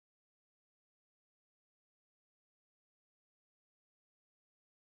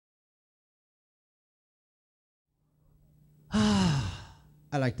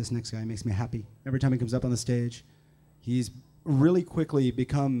I like this next guy. He makes me happy every time he comes up on the stage. He's really quickly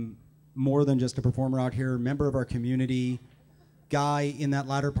become more than just a performer out here, member of our community, guy in that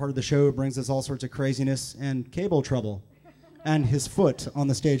latter part of the show who brings us all sorts of craziness and cable trouble, and his foot on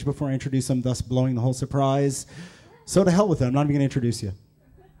the stage before I introduce him, thus blowing the whole surprise. So to hell with him. I'm not even going to introduce you.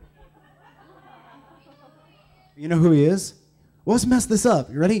 You know who he is? Well, let's mess this up.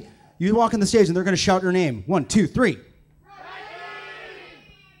 You ready? You walk on the stage and they're going to shout your name. 1, 2, 3.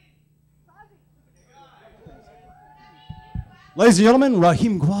 Ladies and gentlemen,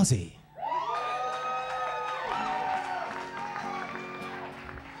 Rahim Quazi.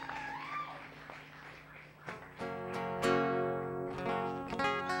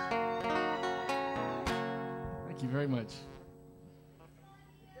 Thank you very much.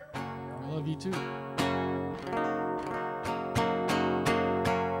 I love you too.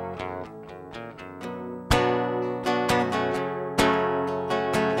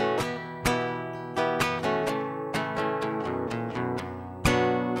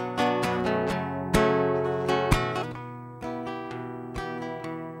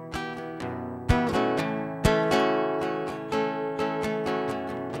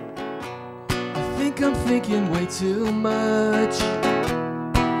 I'm thinking way too much.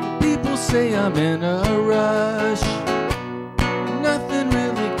 People say I'm in a rush. Nothing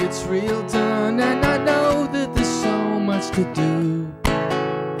really gets real done, and I know that there's so much to do.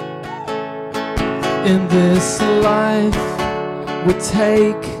 In this life we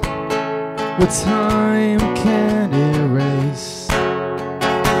take what time can erase.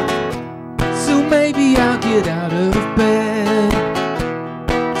 So maybe I'll get out of bed,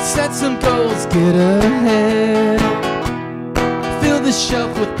 set some goals, get ahead, fill the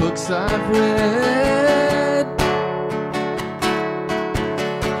shelf with books I've read.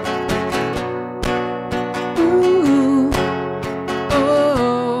 Ooh,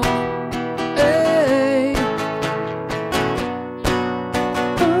 oh, hey,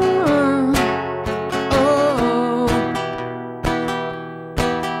 oh, oh,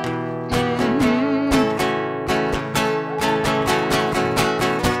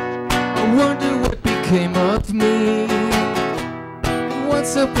 I wonder what became of me.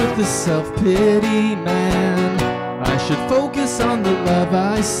 What's up with the self-pity, man? I should focus on the love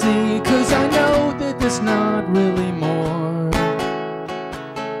I see, 'cause I know that there's not really more.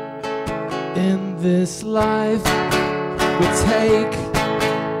 In this life we take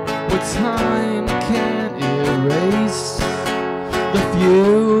what time can erase. The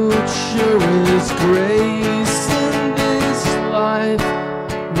future is grace. In this life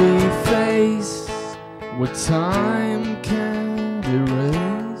we face what time can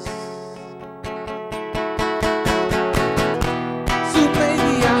erase. So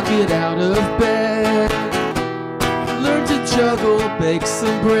maybe I'll get out of bed, learn to juggle, bake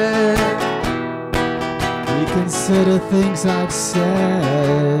some bread, reconsider things I've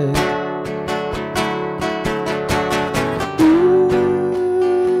said.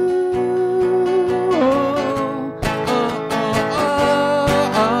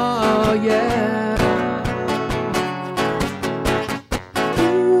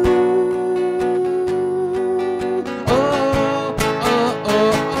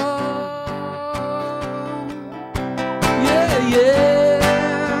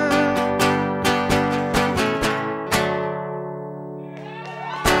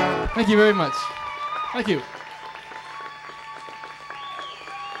 Thank you very much. Thank you.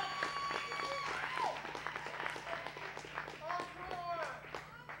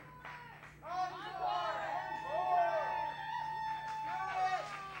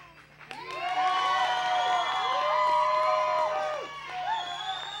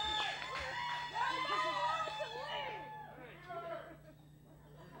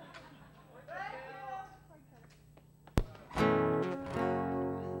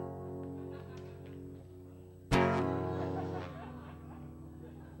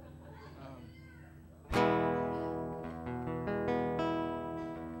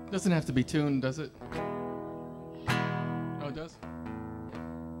 Doesn't have to be tuned, does it? Oh, it does?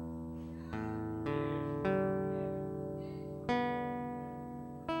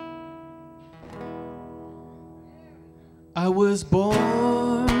 I was born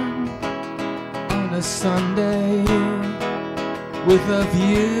on a Sunday with a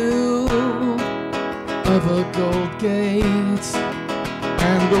view of a gold gate,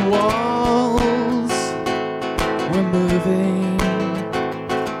 and the walls were moving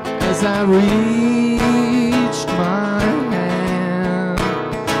as I reached my hand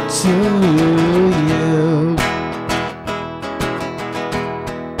to you.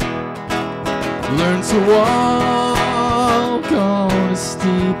 Learn to walk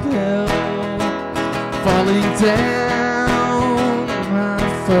sleep hill, falling down my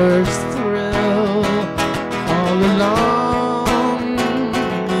first thrill. All along,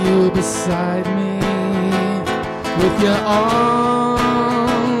 you beside me, with your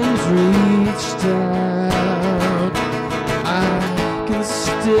arms reached out. I can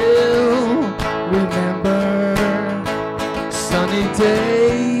still remember sunny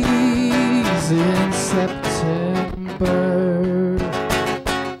days in September.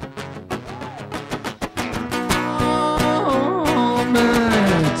 All my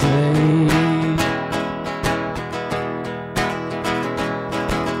days.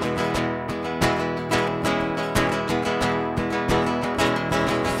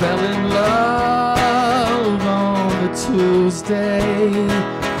 Fell in love on a Tuesday.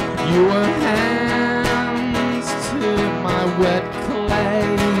 You were hands to my wet clay,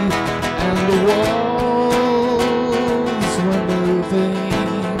 and the walls were moving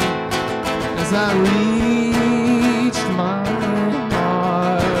as I reached my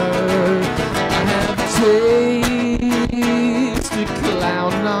heart. I have tasted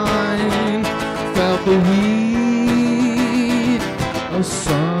cloud nine, felt the heat of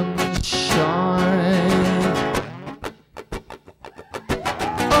sunshine.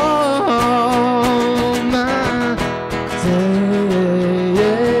 All my days.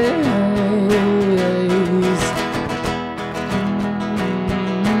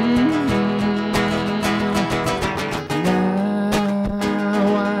 Now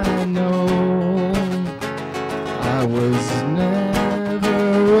I know I was never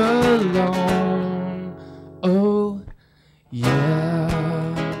alone. Oh, yeah.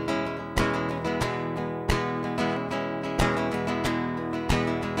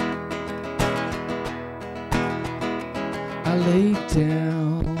 I lay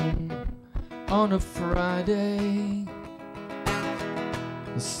down on a Friday.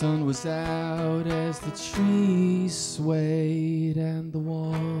 The sun was out as the trees swayed and the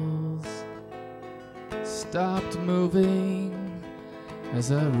walls stopped moving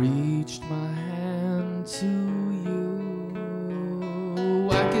as I reached my hand to you.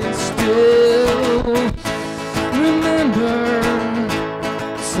 I can still remember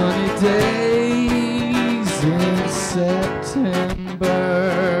sunny days in September.